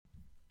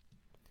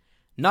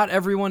Not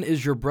everyone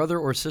is your brother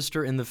or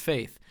sister in the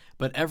faith,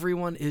 but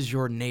everyone is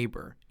your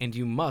neighbor, and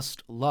you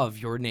must love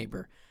your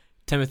neighbor.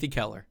 Timothy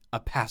Keller, a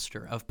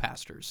pastor of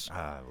pastors.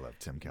 I love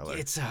Tim Keller.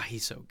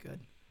 He's so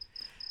good.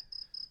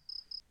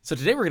 So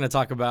today we're going to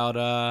talk about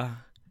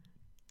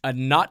a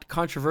not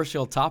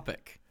controversial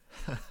topic,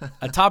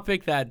 a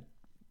topic that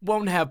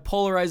won't have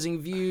polarizing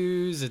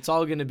views. It's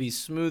all going to be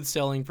smooth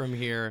sailing from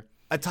here.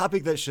 A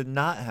topic that should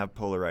not have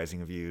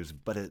polarizing views,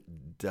 but it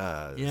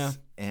does. Yeah.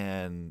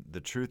 And the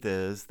truth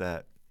is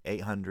that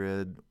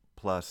 800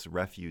 plus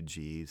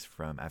refugees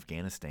from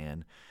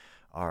Afghanistan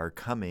are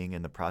coming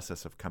in the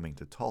process of coming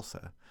to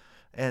Tulsa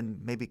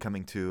and maybe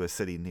coming to a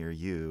city near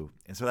you.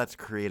 And so that's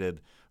created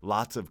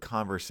lots of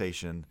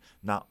conversation,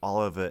 not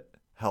all of it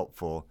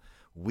helpful.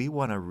 We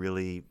want to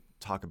really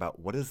talk about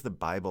what does the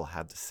Bible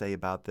have to say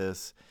about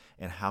this,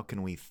 and how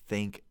can we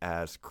think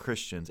as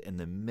Christians in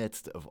the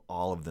midst of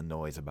all of the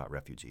noise about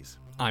refugees.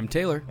 I'm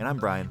Taylor. And I'm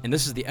Brian. And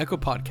this is the Echo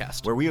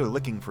Podcast, where we are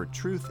looking for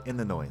truth in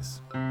the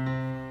noise.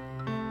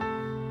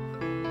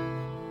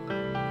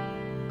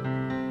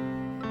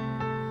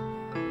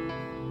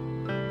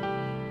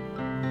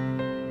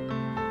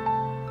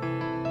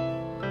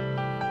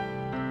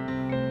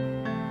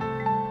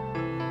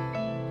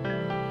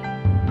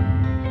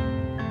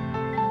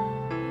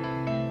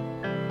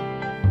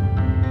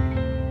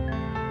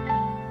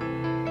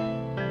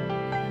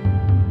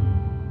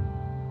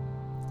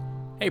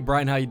 Hey,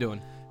 Brian, how you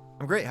doing?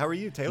 I'm great. How are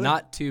you, Taylor?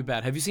 Not too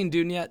bad. Have you seen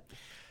Dune yet?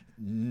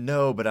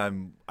 No, but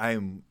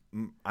I'm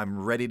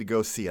ready to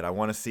go see it. I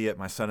want to see it.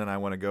 My son and I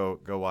want to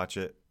go watch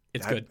it.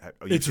 It's good.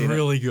 It's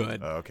really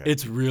good. Oh, okay.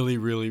 It's really,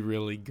 really,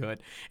 really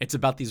good. It's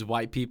about these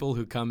white people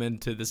who come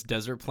into this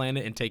desert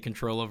planet and take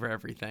control over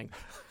everything.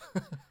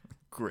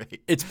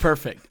 Great. It's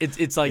perfect.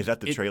 It's like, is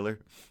that the trailer?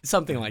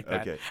 Something like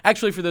that. Okay.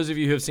 Actually, for those of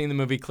you who have seen the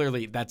movie,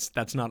 clearly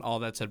that's not all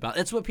that's about.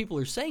 It's what people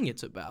are saying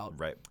it's about.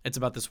 Right. It's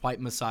about this white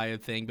messiah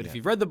thing. But if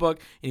you've read the book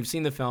and you've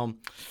seen the film,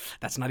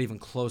 that's not even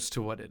close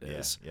to what it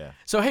is. Yeah.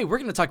 So hey, we're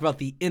going to talk about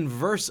the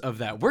inverse of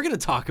that. We're going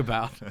to talk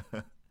about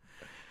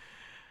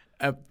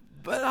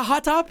but a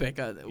hot topic.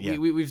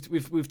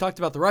 We've talked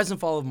about the rise and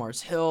fall of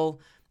Mars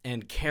Hill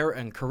and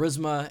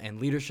charisma and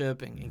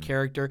leadership and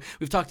character.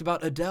 We've talked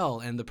about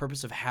Adele and the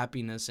purpose of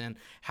happiness and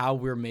how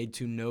we're made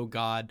to know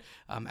God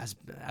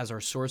as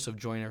our source of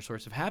joy and our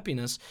source of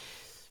happiness.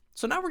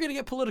 So now we're going to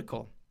get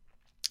political.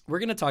 We're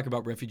going to talk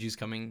about refugees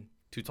coming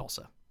to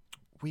Tulsa.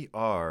 We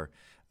are.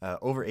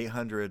 Over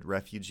 800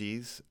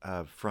 refugees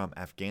from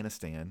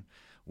Afghanistan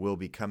will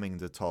be coming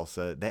to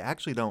Tulsa. They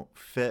actually don't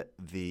fit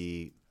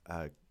the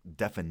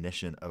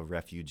definition of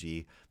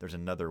refugee. There's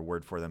another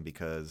word for them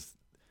because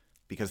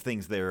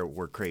things there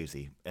were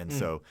crazy, and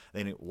so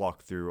they didn't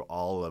walk through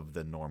all of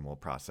the normal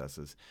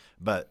processes.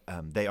 But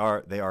they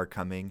are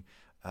coming.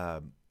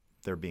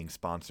 They're being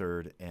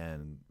sponsored,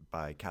 and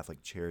by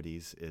Catholic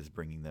Charities is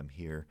bringing them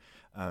here.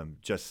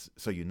 Just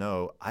so you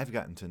know, I've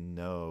gotten to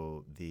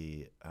know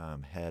the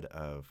head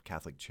of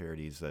Catholic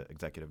Charities, the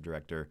executive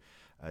director,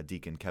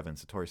 Deacon Kevin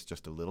Satoris,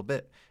 just a little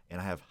bit,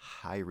 and I have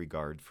high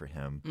regard for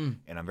him,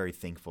 and I'm very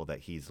thankful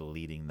that he's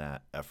leading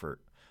that effort.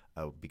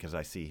 Because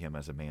I see him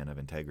as a man of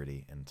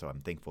integrity, and so I'm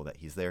thankful that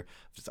he's there.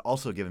 It's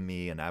also given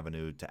me an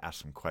avenue to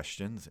ask some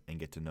questions and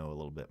get to know a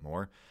little bit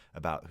more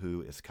about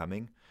who is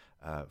coming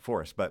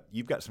for us. But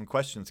you've got some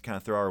questions to kind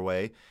of throw our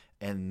way,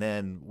 and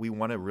then we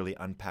want to really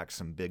unpack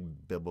some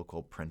big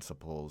biblical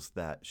principles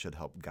that should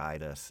help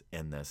guide us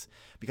in this.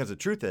 Because the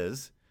truth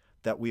is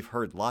that we've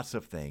heard lots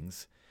of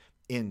things,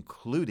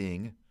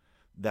 including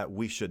that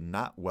we should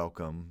not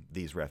welcome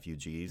these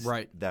refugees,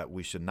 right? That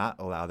we should not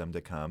allow them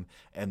to come.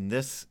 And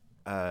this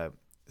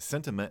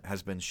sentiment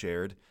has been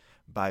shared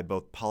by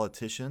both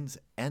politicians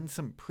and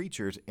some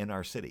preachers in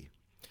our city.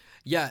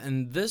 Yeah,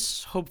 and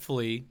this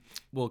hopefully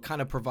will kind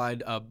of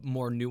provide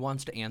more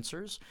nuanced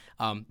answers.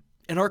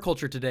 In our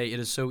culture today, it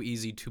is so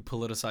easy to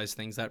politicize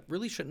things that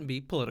really shouldn't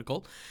be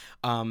political,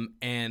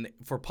 and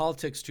for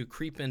politics to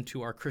creep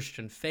into our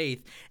Christian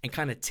faith and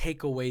kind of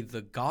take away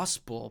the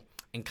gospel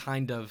and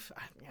kind of,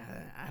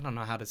 I don't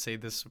know how to say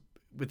this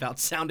without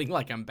sounding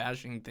like I'm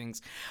bashing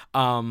things,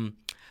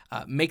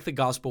 make the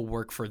gospel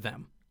work for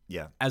them.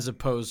 Yeah. As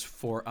opposed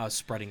for us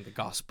spreading the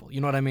gospel. You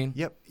know what I mean?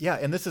 Yep. Yeah.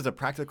 And this is a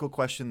practical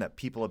question that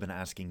people have been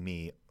asking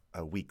me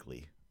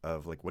weekly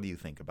of like, what do you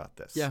think about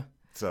this? Yeah.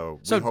 So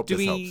we hope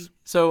this helps.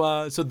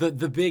 So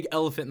the big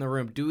elephant in the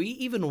room, do we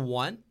even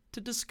want to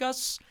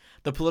discuss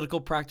the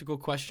political practical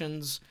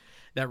questions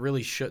that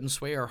really shouldn't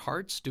sway our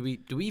hearts? Do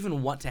we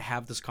even want to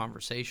have this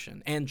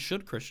conversation? And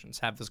should Christians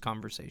have this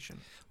conversation?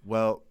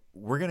 Well,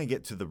 we're going to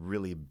get to the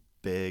really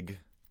big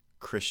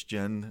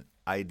Christian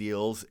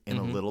ideals in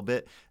a little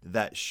bit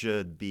that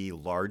should be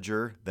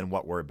larger than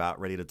what we're about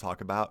ready to talk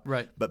about.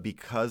 Right. But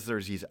because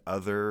there's these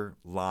other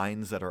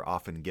lines that are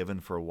often given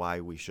for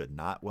why we should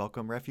not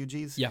welcome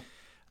refugees,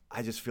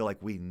 I just feel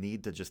like we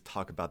need to just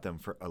talk about them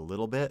for a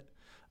little bit.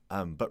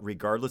 But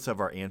regardless of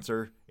our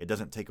answer, it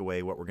doesn't take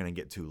away what we're going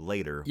to get to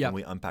later when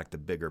we unpack the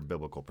bigger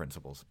biblical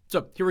principles.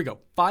 So here we go.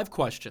 5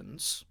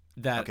 questions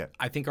that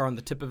I think are on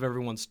the tip of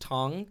everyone's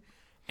tongue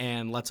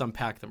and let's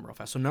unpack them real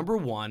fast. So, number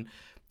one,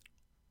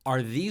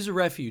 are these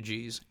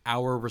refugees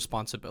our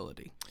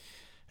responsibility?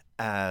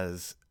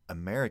 As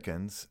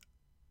Americans,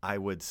 I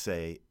would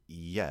say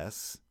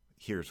yes.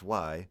 Here's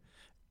why.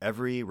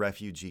 Every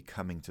refugee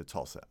coming to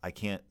Tulsa, I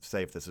can't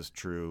say if this is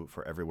true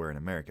for everywhere in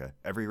America.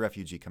 Every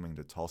refugee coming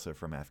to Tulsa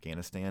from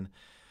Afghanistan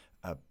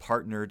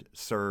partnered,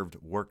 served,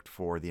 worked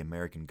for the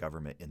American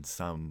government in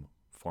some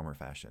form or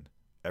fashion.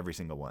 Every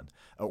single one,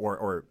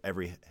 or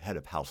every head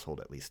of household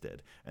at least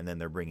did. And then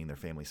they're bringing their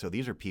family. So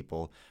these are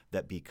people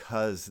that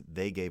because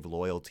they gave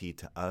loyalty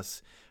to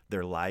us,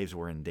 their lives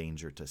were in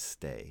danger to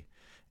stay.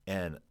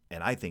 And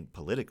I think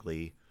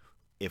politically,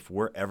 if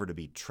we're ever to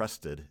be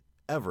trusted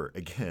ever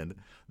again,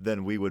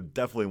 then we would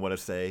definitely want to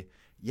say,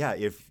 yeah,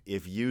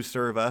 if you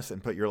serve us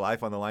and put your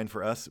life on the line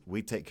for us,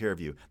 we take care of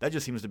you. That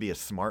just seems to be a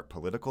smart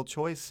political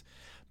choice.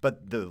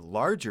 But the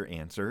larger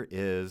answer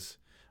is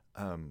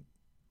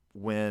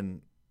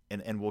when,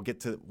 and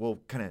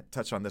we'll kind of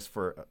touch on this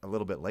for a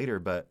little bit later,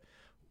 but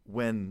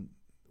when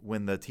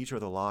the teacher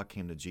of the law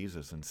came to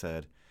Jesus and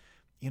said,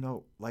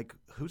 like,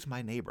 who's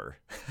my neighbor?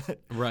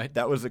 Right.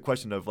 That was the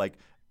question of, like,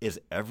 is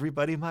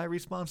everybody my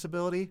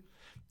responsibility?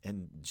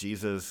 And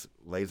Jesus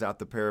lays out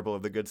the parable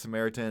of the Good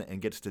Samaritan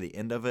and gets to the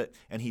end of it,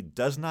 and he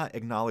does not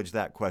acknowledge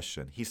that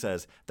question. He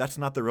says, that's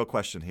not the real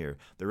question here.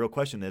 The real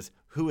question is,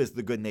 who is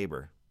the good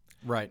neighbor?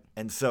 Right.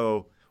 And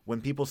so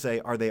when people say,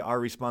 are they our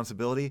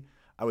responsibility?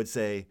 I would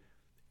say,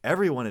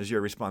 everyone is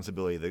your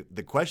responsibility.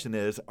 The question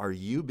is, are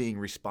you being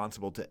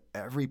responsible to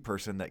every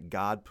person that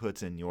God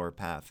puts in your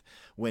path?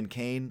 When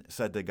Cain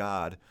said to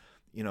God,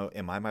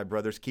 am I my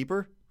brother's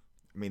keeper?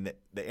 I mean,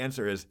 the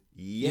answer is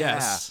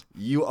yes,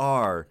 you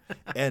are.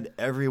 And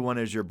everyone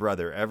is your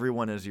brother.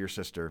 Everyone is your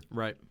sister.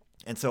 Right.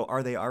 And so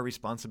are they our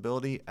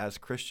responsibility as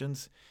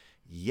Christians?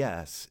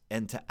 Yes.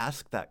 And to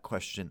ask that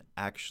question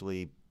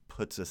actually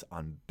puts us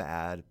on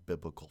bad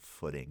biblical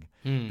footing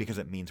because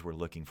it means we're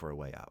looking for a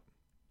way out.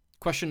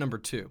 Question number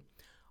two,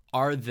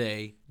 are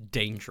they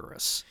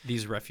dangerous,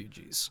 these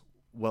refugees?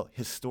 Well,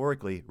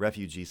 historically,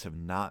 refugees have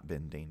not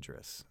been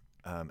dangerous.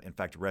 In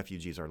fact,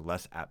 refugees are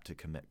less apt to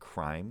commit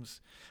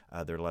crimes.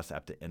 They're less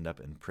apt to end up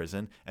in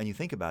prison. And you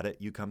think about it,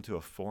 you come to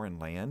a foreign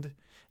land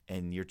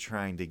and you're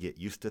trying to get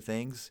used to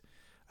things.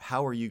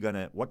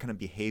 What kind of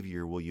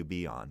behavior will you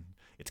be on?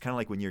 It's kind of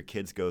like when your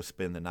kids go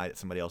spend the night at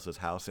somebody else's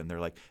house and they're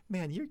like,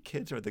 man, your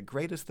kids are the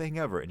greatest thing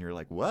ever. And you're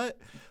like, what?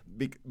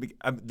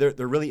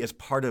 There really is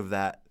part of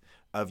that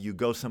of you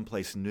go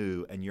someplace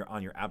new and you're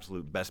on your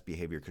absolute best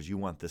behavior because you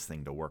want this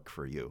thing to work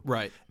for you.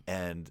 Right.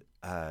 And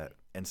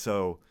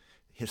so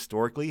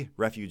historically,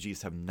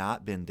 refugees have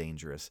not been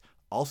dangerous.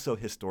 Also,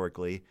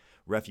 historically,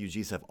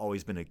 refugees have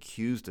always been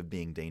accused of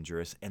being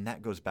dangerous, and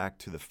that goes back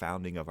to the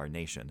founding of our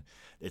nation.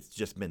 It's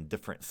just been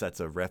different sets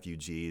of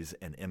refugees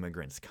and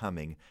immigrants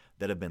coming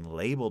that have been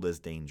labeled as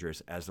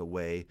dangerous as a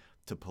way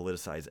to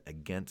politicize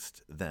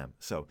against them.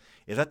 So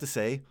is that to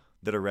say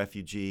that a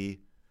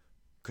refugee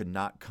could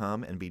not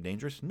come and be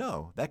dangerous?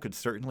 No, that could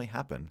certainly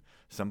happen.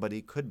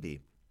 Somebody could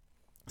be.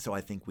 So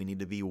I think we need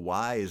to be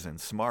wise and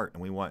smart,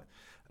 and we want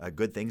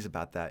good things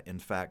about that. In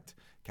fact,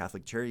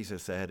 Catholic Charities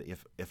has said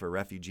if a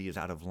refugee is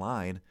out of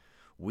line,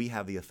 we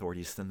have the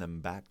authority to send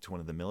them back to one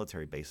of the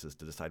military bases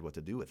to decide what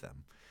to do with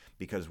them,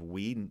 because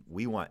we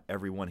want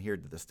everyone here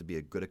this to be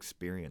a good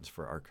experience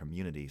for our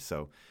community.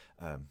 So,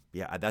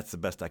 that's the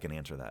best I can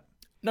answer that.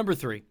 Number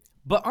three,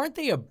 but aren't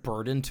they a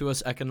burden to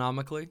us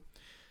economically?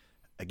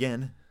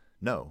 Again,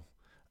 no.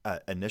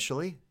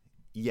 Initially,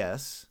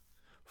 yes,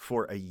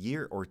 for a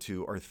year or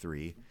two or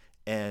three,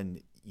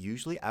 and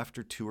usually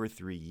after 2 or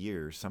 3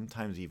 years,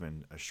 sometimes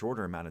even a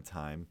shorter amount of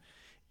time,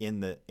 in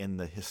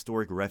the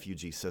historic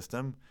refugee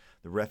system,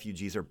 the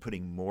refugees are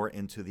putting more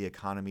into the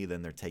economy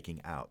than they're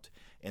taking out.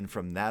 And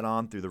from that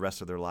on through the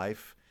rest of their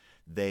life,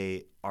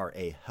 they are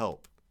a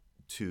help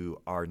to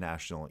our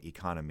national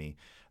economy.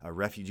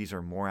 Refugees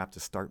are more apt to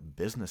start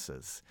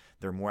businesses.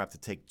 They're more apt to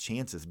take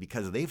chances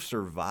because they've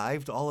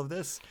survived all of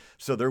this.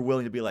 So they're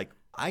willing to be like,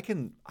 I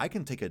can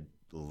take a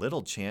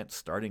little chance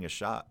starting a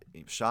shop.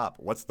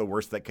 What's the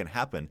worst that can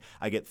happen?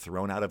 I get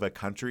thrown out of a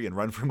country and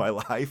run for my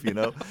life,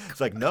 It's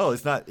like, no,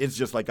 it's not. It's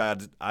just like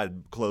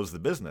I'd close the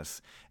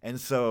business. And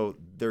so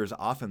there's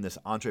often this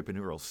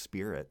entrepreneurial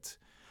spirit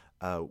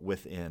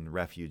within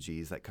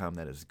refugees that come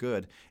that is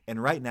good.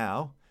 And right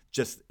now,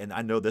 and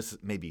I know this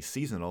may be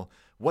seasonal,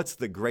 what's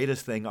the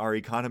greatest thing our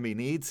economy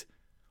needs?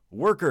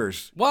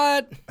 Workers.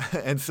 What?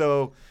 And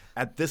so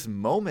at this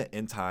moment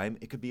in time,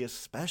 it could be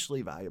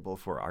especially valuable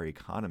for our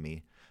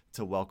economy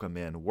to welcome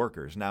in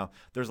workers. Now,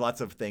 there's lots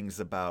of things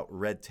about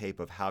red tape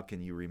of how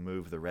can you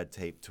remove the red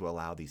tape to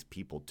allow these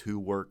people to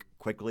work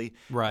quickly.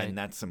 Right. And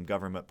that's some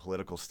government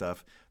political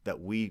stuff that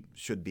we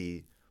should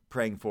be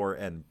praying for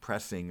and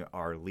pressing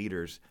our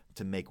leaders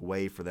to make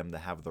way for them to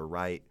have the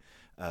right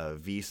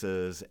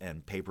visas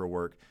and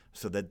paperwork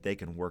so that they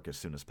can work as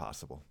soon as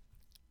possible.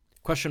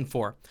 Question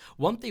 4.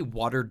 Won't they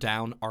water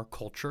down our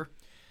culture?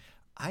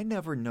 I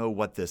never know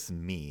what this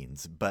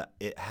means, but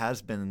it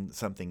has been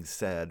something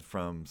said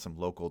from some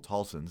local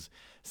Tulsans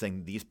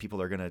saying these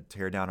people are going to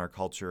tear down our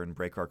culture and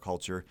break our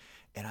culture.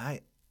 And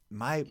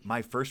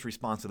my first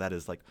response to that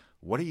is like,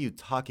 what are you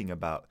talking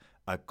about?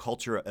 A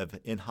culture of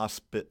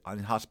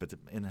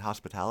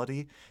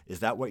inhospitality? Is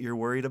that what you're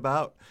worried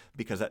about?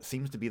 Because that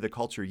seems to be the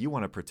culture you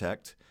want to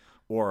protect.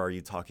 Or are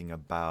you talking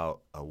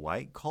about a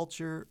white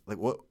culture? Like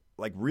what?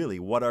 Like really,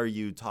 what are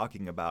you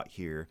talking about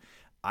here?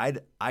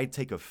 I'd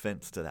take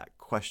offense to that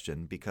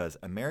question because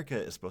America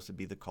is supposed to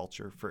be the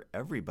culture for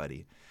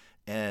everybody,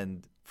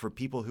 and for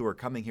people who are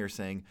coming here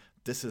saying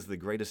this is the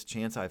greatest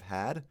chance I've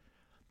had,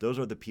 those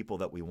are the people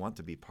that we want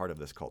to be part of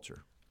this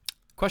culture.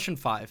 Question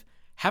 5.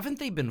 Haven't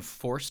they been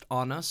forced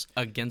on us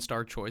against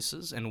our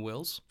choices and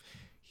wills?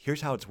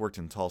 Here's how it's worked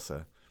in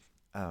Tulsa.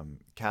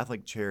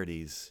 Catholic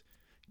Charities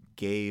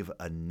gave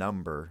a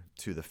number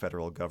to the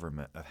federal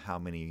government of how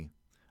many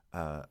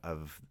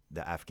of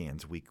the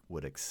Afghans we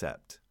would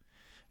accept.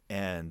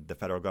 And the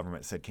federal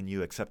government said, can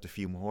you accept a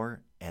few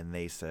more? And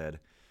they said,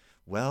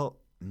 well,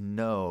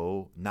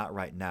 no, not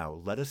right now.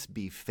 Let us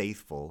be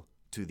faithful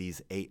to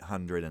these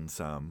 800 and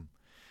some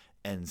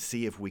and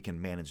see if we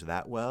can manage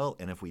that well.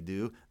 And if we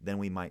do, then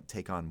we might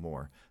take on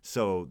more.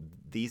 So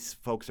these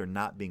folks are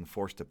not being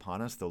forced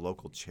upon us. The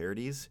local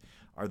charities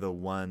are the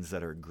ones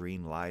that are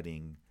green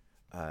lighting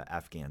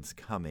Afghans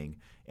coming.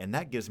 And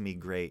that gives me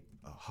great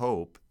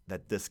hope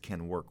that this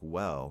can work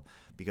well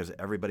because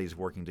everybody's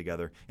working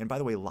together. And by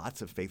the way,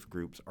 lots of faith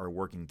groups are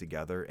working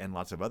together and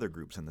lots of other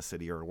groups in the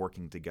city are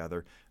working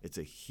together. It's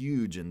a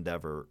huge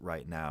endeavor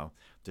right now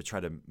to try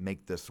to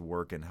make this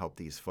work and help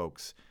these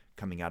folks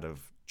coming out of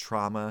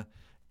trauma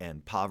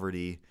and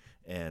poverty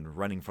and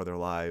running for their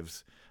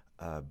lives,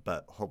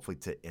 but hopefully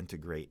to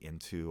integrate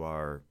into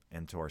our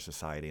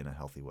society in a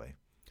healthy way.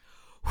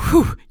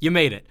 Whew, you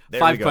made it. There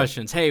 5 we go.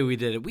 questions. Hey, we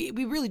did it. We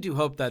really do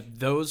hope that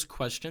those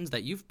questions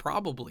that you've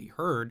probably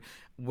heard,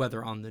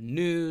 whether on the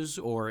news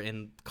or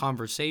in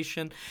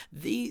conversation,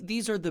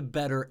 these are the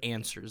better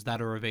answers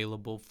that are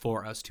available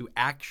for us to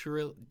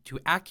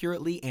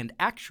accurately and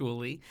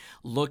actually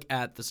look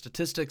at the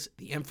statistics,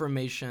 the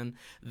information,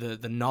 the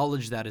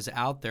knowledge that is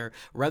out there,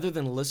 rather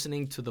than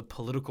listening to the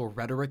political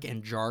rhetoric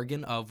and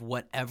jargon of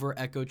whatever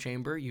echo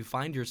chamber you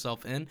find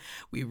yourself in.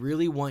 We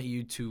really want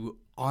you to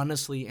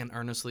honestly and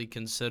earnestly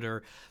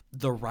consider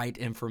the right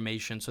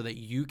information so that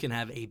you can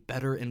have a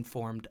better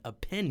informed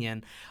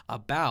opinion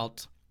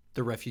about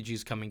the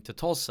refugees coming to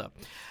Tulsa.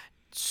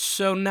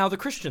 So now the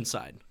Christian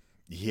side.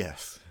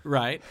 Yes.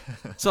 Right?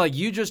 So like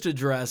you just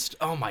addressed,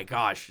 oh my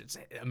gosh, it's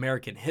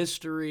American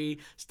history,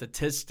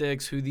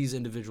 statistics, who these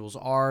individuals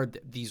are.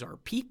 These are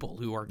people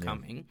who are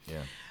coming.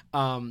 Yeah.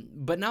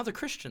 But now the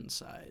Christian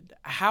side.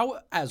 How,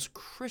 as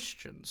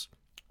Christians,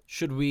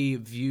 should we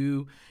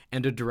view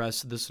and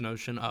address this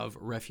notion of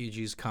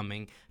refugees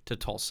coming to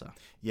Tulsa?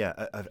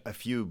 Yeah, a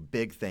few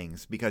big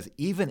things, because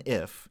even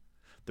if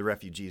the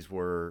refugees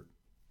were,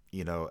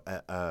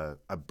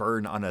 a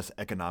burden on us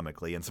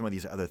economically and some of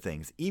these other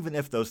things, even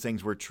if those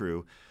things were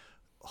true,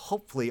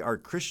 hopefully our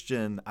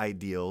Christian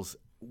ideals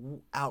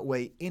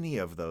outweigh any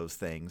of those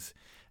things.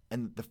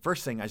 And the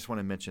first thing I just want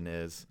to mention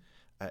is,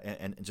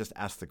 and just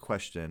ask the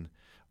question,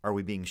 are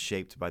we being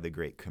shaped by the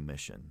Great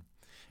Commission?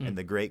 In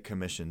the Great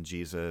Commission,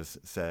 Jesus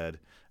said,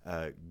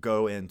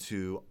 go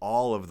into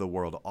all of the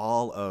world,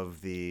 all of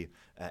the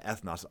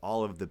ethnos,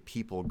 all of the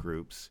people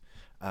groups,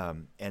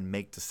 and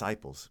make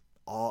disciples,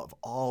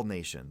 all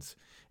nations.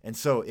 And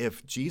so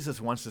if Jesus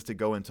wants us to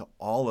go into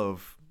all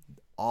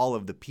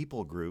of the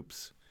people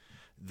groups,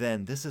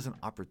 then this is an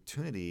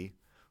opportunity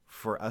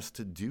for us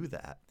to do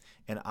that.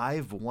 And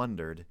I've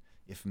wondered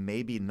if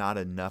maybe not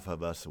enough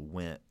of us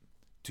went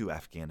to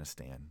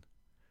Afghanistan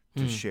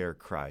to share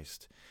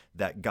Christ,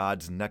 that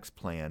God's next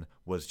plan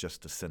was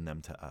just to send them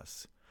to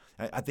us.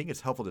 I think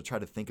it's helpful to try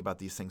to think about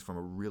these things from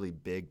a really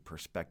big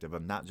perspective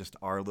of not just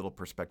our little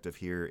perspective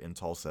here in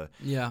Tulsa,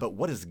 but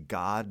what is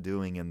God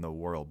doing in the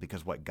world?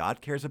 Because what God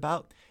cares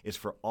about is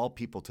for all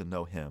people to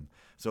know him.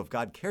 So if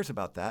God cares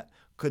about that,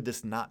 could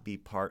this not be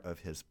part of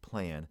his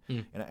plan?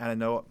 And I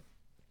know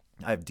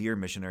I have dear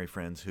missionary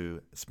friends who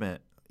spent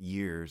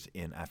years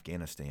in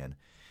Afghanistan,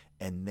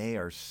 and they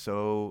are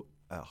so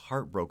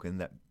heartbroken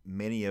that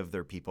many of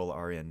their people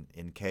are in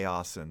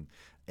chaos and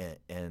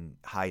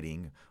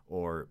hiding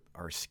or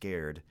are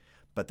scared,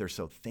 but they're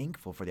so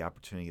thankful for the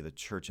opportunity the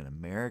church in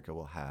America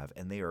will have,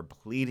 and they are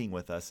pleading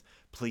with us,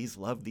 please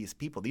love these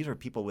people. These are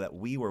people that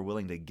we were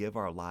willing to give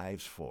our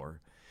lives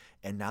for,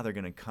 and now they're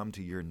going to come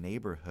to your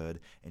neighborhood,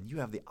 and you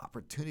have the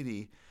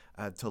opportunity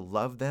to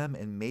love them,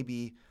 and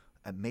maybe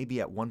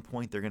at one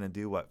point they're going to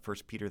do what 1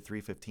 Peter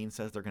 3:15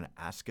 says. They're going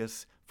to ask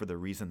us for the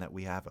reason that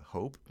we have a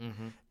hope,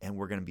 and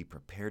we're going to be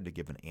prepared to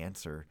give an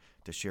answer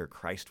to share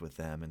Christ with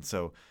them. And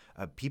so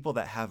people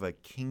that have a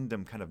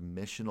kingdom kind of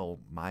missional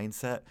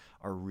mindset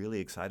are really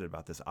excited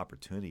about this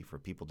opportunity for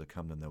people to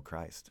come to know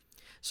Christ.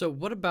 So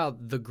what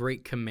about the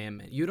Great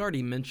Commandment? You'd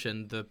already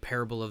mentioned the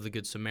parable of the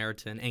Good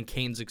Samaritan and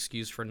Cain's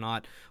excuse for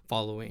not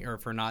following or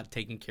for not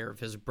taking care of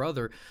his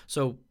brother.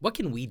 So what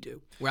can we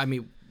do? I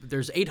mean,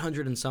 there's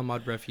 800 and some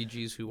odd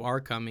refugees who are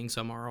coming.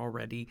 Some are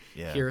already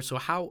here. So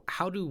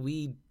how do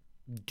we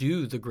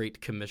do the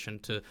Great Commission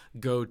to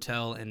go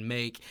tell and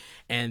make,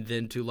 and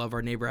then to love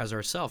our neighbor as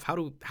ourselves.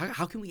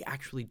 How can we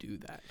actually do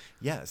that?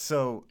 Yeah,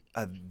 so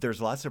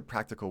there's lots of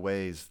practical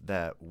ways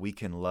that we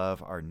can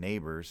love our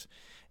neighbors.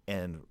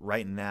 And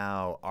right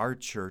now, our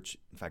church,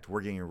 in fact,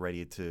 we're getting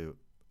ready to,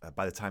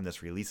 by the time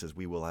this releases,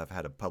 we will have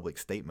had a public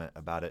statement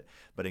about it.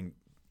 But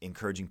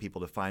encouraging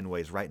people to find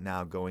ways. Right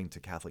now, going to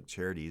Catholic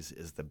Charities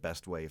is the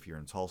best way if you're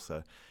in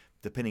Tulsa.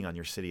 Depending on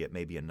your city, it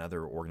may be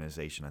another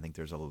organization. I think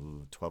there's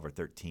 12 or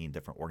 13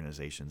 different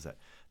organizations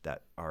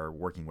that are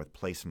working with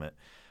placement.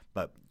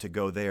 But to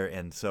go there,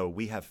 and so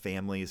we have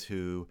families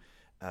who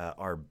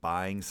are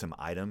buying some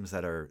items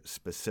that are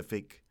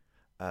specific,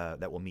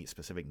 that will meet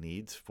specific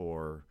needs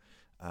for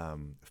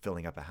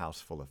filling up a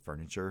house full of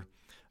furniture,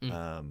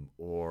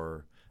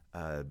 or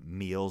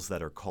meals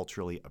that are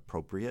culturally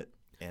appropriate.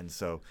 And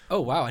so,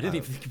 oh wow, I didn't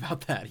even think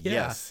about that.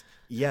 Yeah.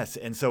 yes,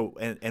 and so,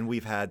 and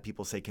we've had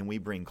people say, "Can we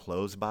bring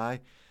clothes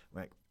by?"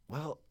 We're like,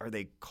 well, are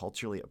they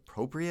culturally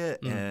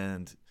appropriate?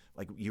 And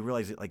like you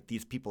realize that like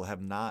these people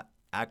have not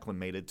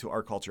acclimated to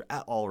our culture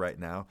at all right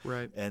now,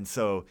 Right. and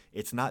so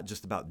it's not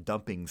just about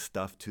dumping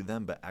stuff to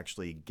them, but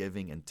actually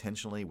giving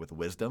intentionally with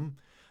wisdom.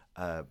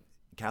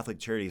 Catholic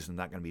Charities is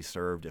not going to be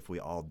served if we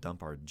all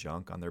dump our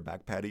junk on their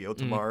back patio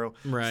tomorrow.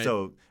 Right.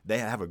 So they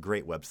have a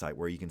great website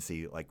where you can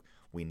see like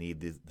we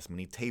need this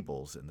many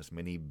tables and this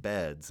many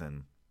beds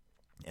and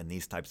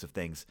these types of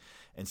things.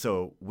 And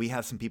so we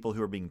have some people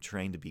who are being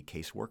trained to be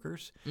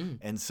caseworkers.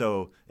 And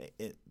so,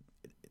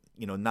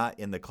 not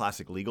in the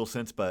classic legal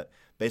sense, but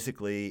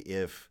basically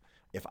if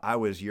I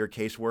was your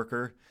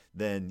caseworker,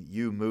 then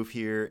you move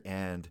here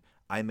and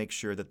I make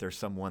sure that there's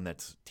someone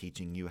that's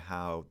teaching you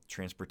how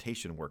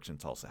transportation works in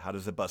Tulsa. How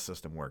does the bus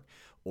system work?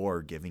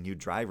 Or giving you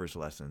driver's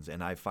lessons.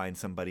 And I find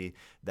somebody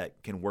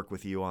that can work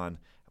with you on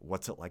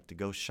what's it like to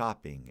go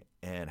shopping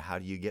and how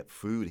do you get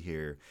food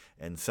here,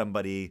 and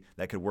somebody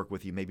that could work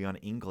with you maybe on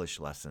English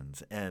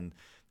lessons. And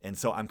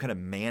so I'm kind of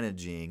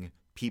managing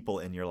people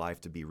in your life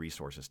to be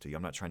resources to you.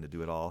 I'm not trying to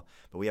do it all,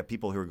 but we have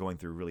people who are going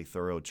through really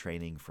thorough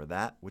training for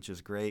that, which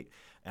is great.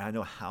 And I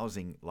know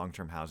housing,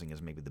 long-term housing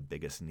is maybe the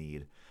biggest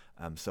need.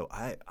 So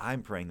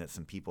I'm praying that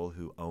some people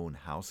who own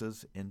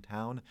houses in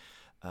town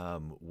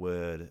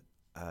would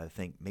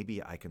think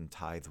maybe I can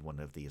tithe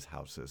one of these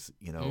houses,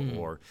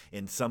 or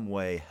in some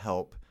way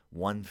help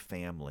one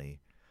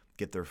family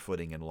get their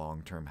footing in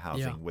long-term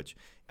housing, which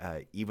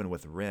even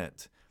with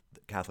rent,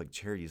 the Catholic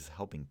Charities is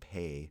helping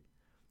pay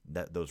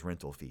those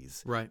rental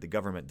fees. Right. The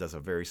government does a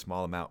very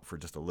small amount for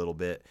just a little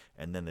bit,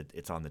 and then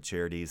it's on the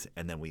charities,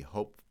 and then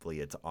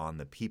hopefully it's on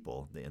the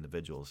people, the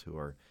individuals who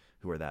are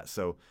that.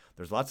 So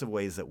there's lots of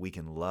ways that we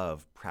can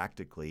love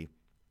practically,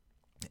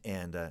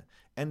 and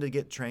to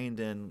get trained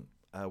in.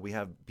 We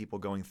have people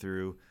going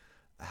through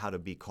how to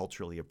be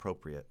culturally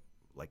appropriate.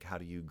 Like how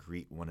do you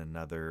greet one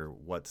another?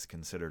 What's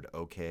considered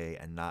okay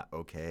and not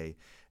okay?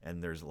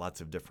 And there's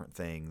lots of different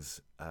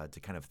things to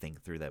kind of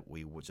think through that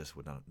we would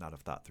not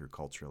have thought through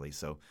culturally.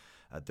 So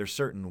there's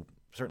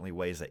certainly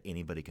ways that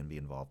anybody can be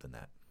involved in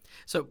that.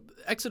 So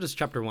Exodus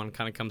chapter 1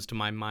 kind of comes to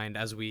my mind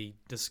as we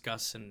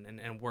discuss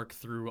and work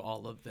through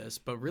all of this.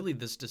 But really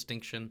this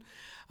distinction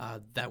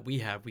that we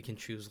can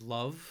choose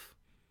love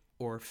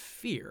or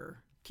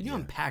fear. Can you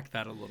unpack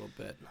that a little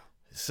bit?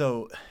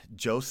 So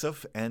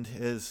Joseph and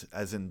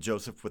as in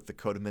Joseph with the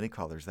coat of many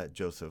colors, that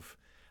Joseph,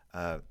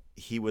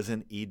 he was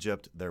in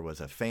Egypt. There was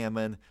a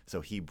famine,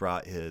 so he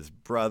brought his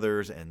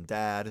brothers and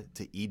dad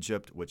to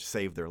Egypt, which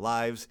saved their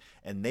lives.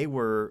 And they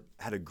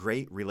had a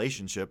great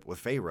relationship with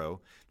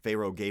Pharaoh.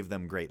 Pharaoh gave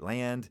them great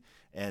land,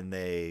 and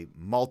they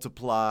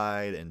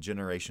multiplied, and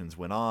generations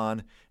went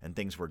on, and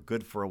things were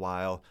good for a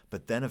while.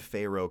 But then a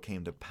Pharaoh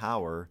came to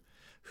power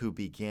who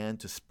began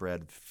to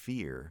spread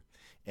fear.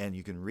 And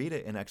you can read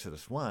it in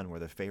Exodus 1 where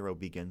the Pharaoh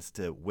begins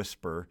to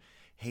whisper,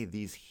 hey,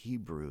 these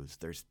Hebrews,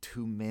 there's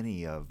too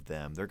many of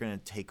them. They're going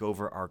to take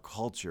over our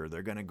culture.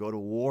 They're going to go to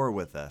war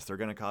with us. They're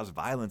going to cause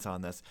violence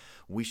on us.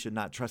 We should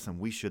not trust them.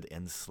 We should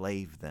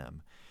enslave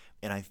them.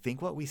 And I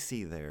think what we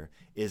see there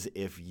is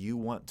if you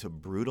want to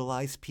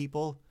brutalize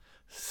people,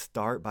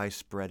 start by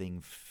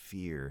spreading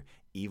fear,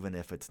 even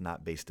if it's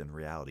not based in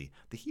reality.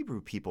 The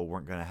Hebrew people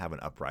weren't going to have an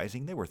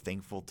uprising. They were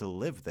thankful to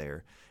live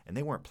there, and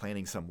they weren't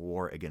planning some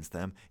war against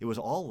them. It was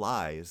all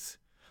lies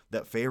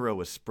that Pharaoh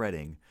was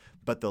spreading,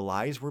 but the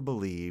lies were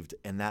believed,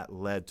 and that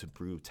led to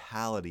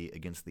brutality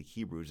against the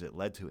Hebrews. It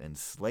led to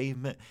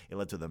enslavement. It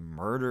led to the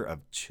murder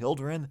of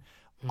children,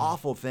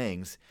 awful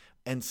things.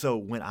 And so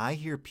when I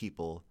hear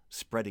people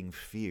spreading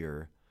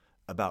fear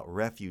about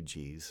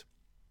refugees,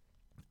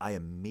 I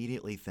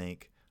immediately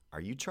think,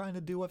 are you trying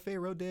to do what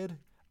Pharaoh did?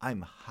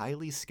 I'm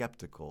highly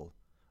skeptical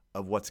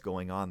of what's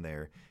going on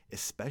there,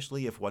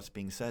 especially if what's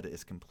being said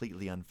is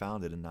completely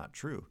unfounded and not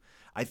true.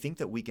 I think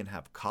that we can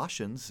have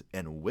cautions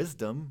and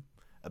wisdom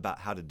about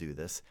how to do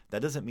this.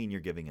 That doesn't mean you're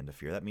giving into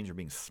fear. That means you're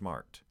being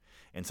smart.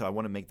 And so I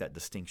want to make that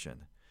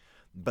distinction.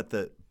 But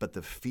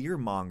the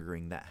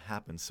fear-mongering that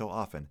happens so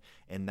often,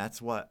 and that's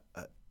what,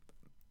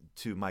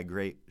 to my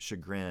great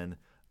chagrin,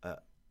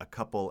 a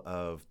couple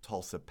of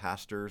Tulsa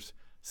pastors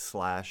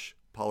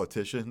 /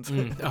 politicians,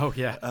 Oh,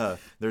 yeah.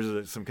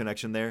 there's some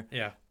connection there,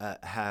 Yeah.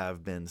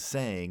 have been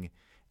saying,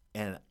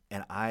 and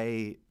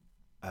I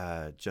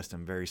just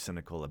am very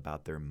cynical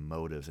about their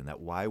motives, and that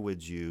why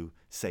would you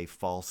say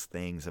false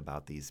things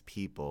about these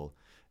people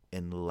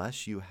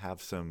unless you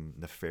have some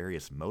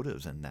nefarious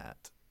motives in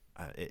that?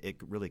 It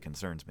really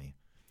concerns me.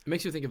 It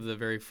makes you think of the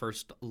very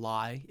first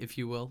lie, if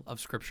you will, of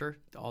Scripture,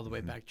 all the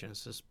way back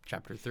Genesis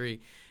chapter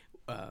 3,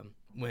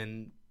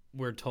 when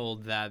we're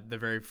told that the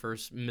very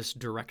first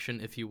misdirection,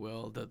 if you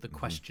will, the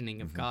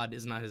questioning of God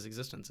is not his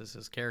existence, it's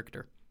his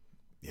character.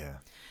 Yeah.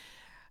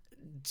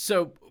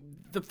 So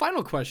the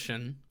final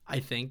question, I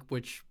think,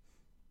 which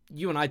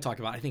you and I talk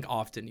about, I think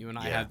often you and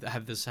I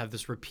have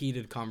this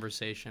repeated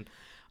conversation,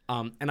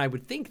 and I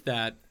would think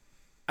that,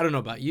 I don't know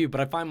about you,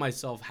 but I find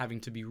myself having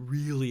to be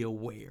really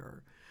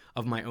aware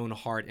of my own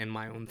heart and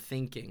my own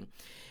thinking.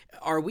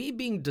 Are we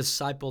being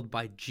discipled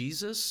by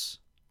Jesus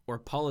or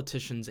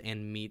politicians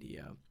and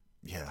media?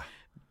 Yeah.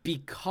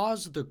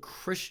 Because the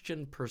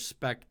Christian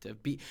perspective,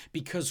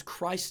 because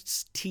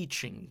Christ's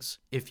teachings,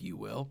 if you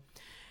will,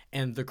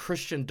 and the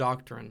Christian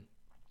doctrine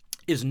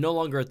is no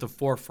longer at the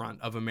forefront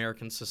of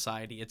American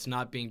society. It's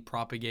not being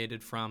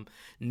propagated from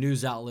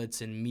news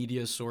outlets and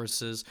media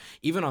sources.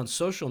 Even on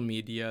social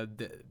media,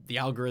 the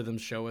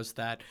algorithms show us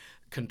that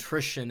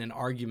contrition and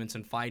arguments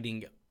and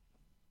fighting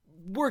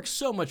works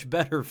so much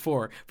better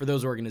for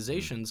those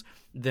organizations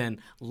than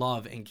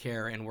love and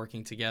care and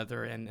working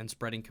together and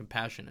spreading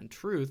compassion and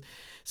truth,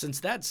 since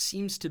that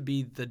seems to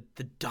be the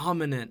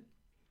dominant,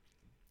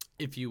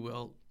 if you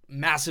will,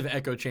 massive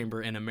echo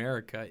chamber in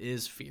America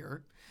is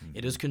fear.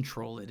 It is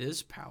control. It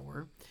is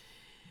power.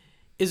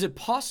 Is it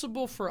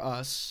possible for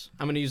us,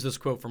 I'm going to use this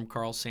quote from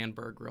Carl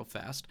Sandburg real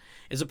fast,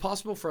 is it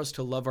possible for us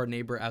to love our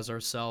neighbor as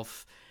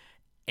ourselves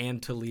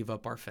and to leave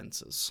up our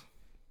fences?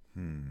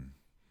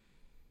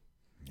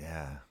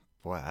 Yeah.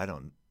 Boy, I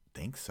don't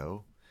think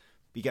so.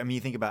 I mean, you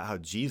think about how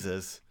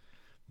Jesus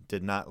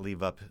did not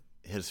leave up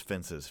his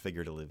fences,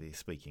 figuratively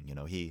speaking. You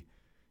know, he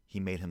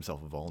made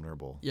himself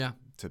vulnerable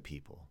to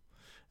people.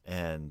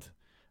 And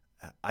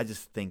I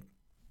just think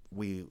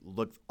we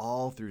look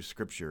all through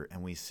Scripture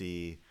and we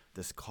see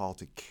this call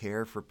to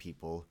care for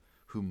people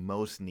who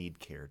most need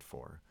cared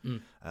for.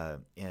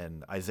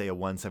 And Isaiah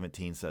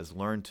 1:17 says,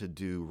 "Learn to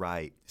do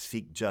right,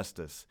 seek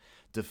justice,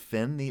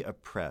 defend the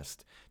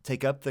oppressed,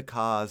 take up the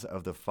cause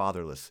of the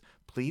fatherless,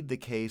 plead the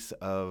case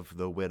of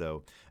the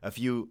widow." A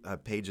few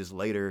pages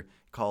later,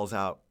 calls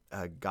out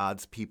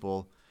God's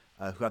people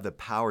who have the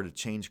power to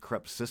change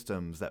corrupt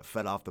systems that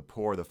fed off the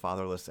poor, the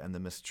fatherless, and the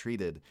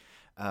mistreated.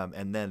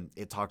 And then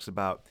it talks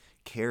about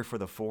care for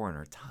the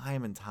foreigner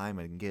time and time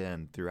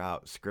again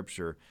throughout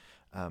Scripture.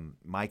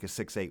 Micah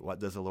 6:8, "What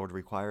does the Lord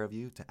require of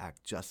you? To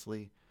act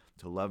justly,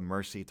 to love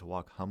mercy, to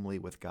walk humbly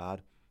with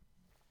God."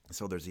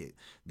 So there's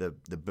the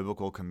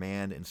biblical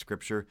command in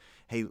Scripture,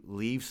 hey,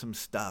 leave some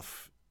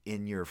stuff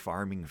in your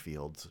farming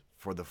fields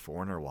for the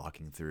foreigner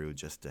walking through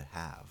just to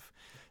have.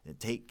 And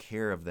take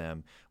care of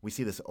them. We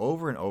see this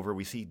over and over.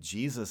 We see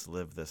Jesus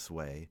live this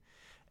way.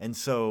 And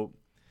so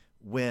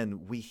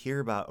when we hear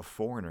about a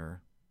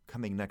foreigner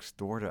coming next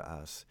door to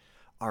us,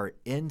 our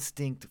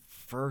instinct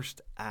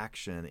first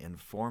action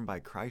informed by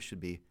Christ should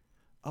be,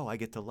 oh, I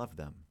get to love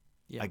them.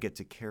 I get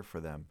to care for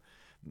them.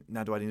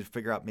 Now, do I need to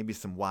figure out maybe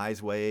some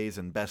wise ways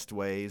and best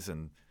ways?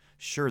 And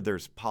sure,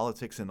 there's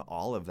politics in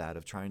all of that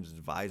of trying to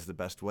devise the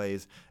best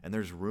ways, and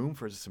there's room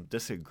for some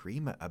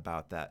disagreement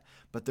about that.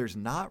 But there's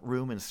not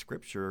room in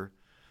Scripture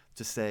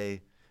to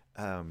say,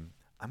 I'm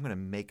going to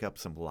make up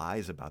some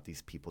lies about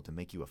these people to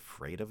make you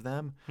afraid of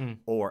them,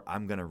 or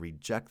I'm going to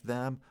reject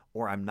them,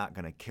 or I'm not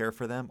going to care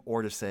for them,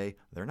 or to say,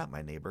 they're not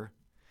my neighbor.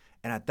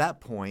 And at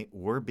that point,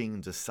 we're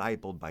being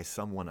discipled by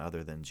someone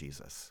other than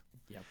Jesus.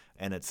 Yep.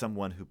 And it's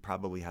someone who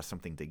probably has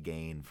something to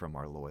gain from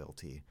our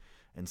loyalty.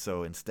 And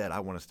so instead, I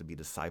want us to be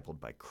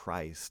discipled by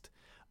Christ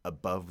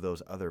above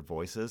those other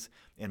voices.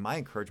 And my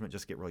encouragement,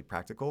 just get really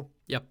practical.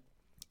 Yep.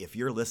 If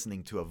you're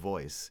listening to a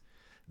voice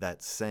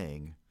that's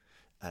saying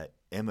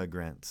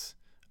immigrants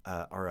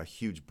are a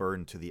huge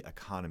burden to the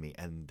economy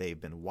and they've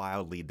been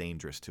wildly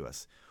dangerous to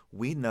us,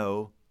 we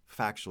know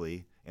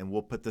factually, and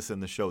we'll put this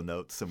in the show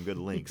notes, some good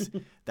links,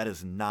 that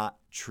is not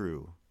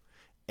true.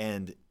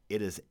 And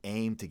it is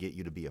aimed to get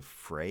you to be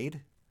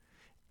afraid,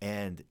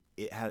 and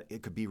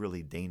it could be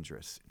really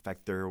dangerous. In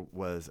fact, there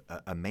was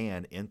a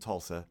man in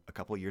Tulsa a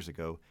couple of years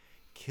ago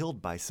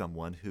killed by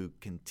someone who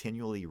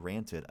continually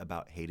ranted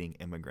about hating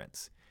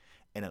immigrants.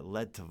 And it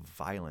led to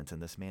violence,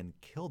 and this man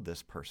killed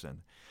this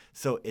person.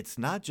 So it's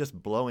not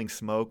just blowing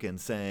smoke and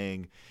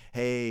saying,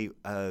 hey,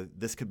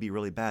 this could be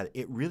really bad.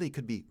 It really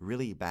could be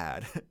really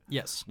bad.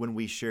 Yes. When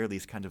we share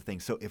these kinds of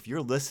things. So if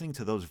you're listening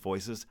to those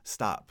voices,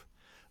 stop.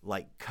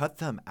 Like, cut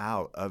them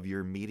out of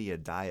your media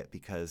diet,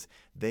 because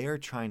they are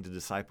trying to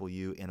disciple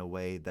you in a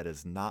way that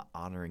is not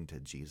honoring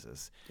to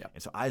Jesus. Yep.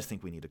 And so I just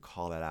think we need to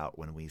call that out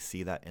when we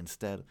see that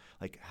instead.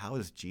 Like, how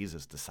is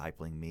Jesus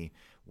discipling me?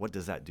 What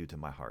does that do to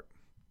my heart?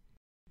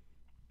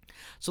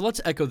 So let's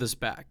echo this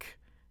back.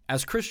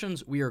 As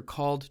Christians, we are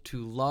called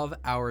to love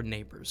our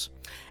neighbors,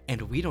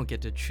 and we don't get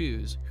to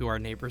choose who our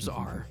neighbors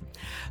are.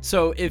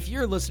 So if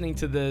you're listening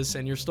to this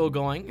and you're still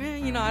going,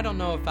 I don't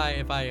know if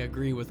I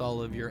agree with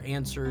all of your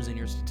answers and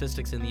your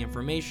statistics and the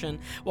information,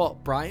 well,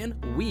 Brian,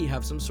 we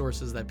have some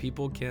sources that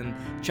people can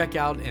check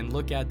out and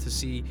look at to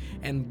see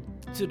and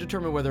to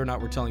determine whether or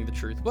not we're telling the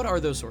truth. What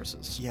are those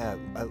sources? Yeah,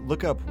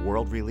 look up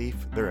World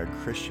Relief. They're a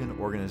Christian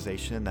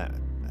organization that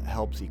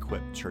helps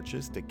equip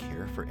churches to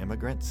care for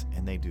immigrants,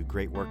 and they do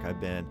great work. I've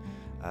been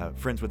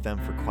friends with them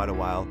for quite a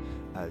while.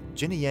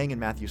 Jenny Yang and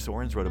Matthew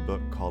Sorens wrote a book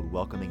called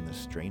Welcoming the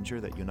Stranger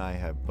that you and I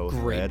have both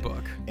read. Great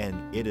book.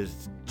 And it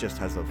just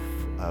has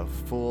a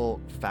full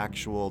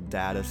factual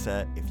data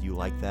set, if you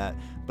like that,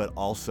 but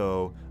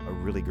also a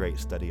really great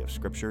study of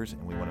scriptures.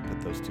 And we want to put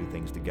those two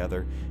things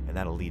together, and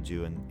that'll lead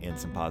you in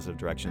some positive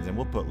directions. And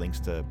we'll put links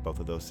to both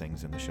of those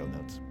things in the show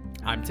notes.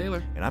 I'm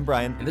Taylor. And I'm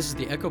Brian. And this is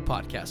the Echo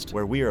Podcast,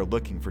 where we are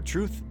looking for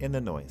truth in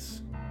the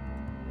noise.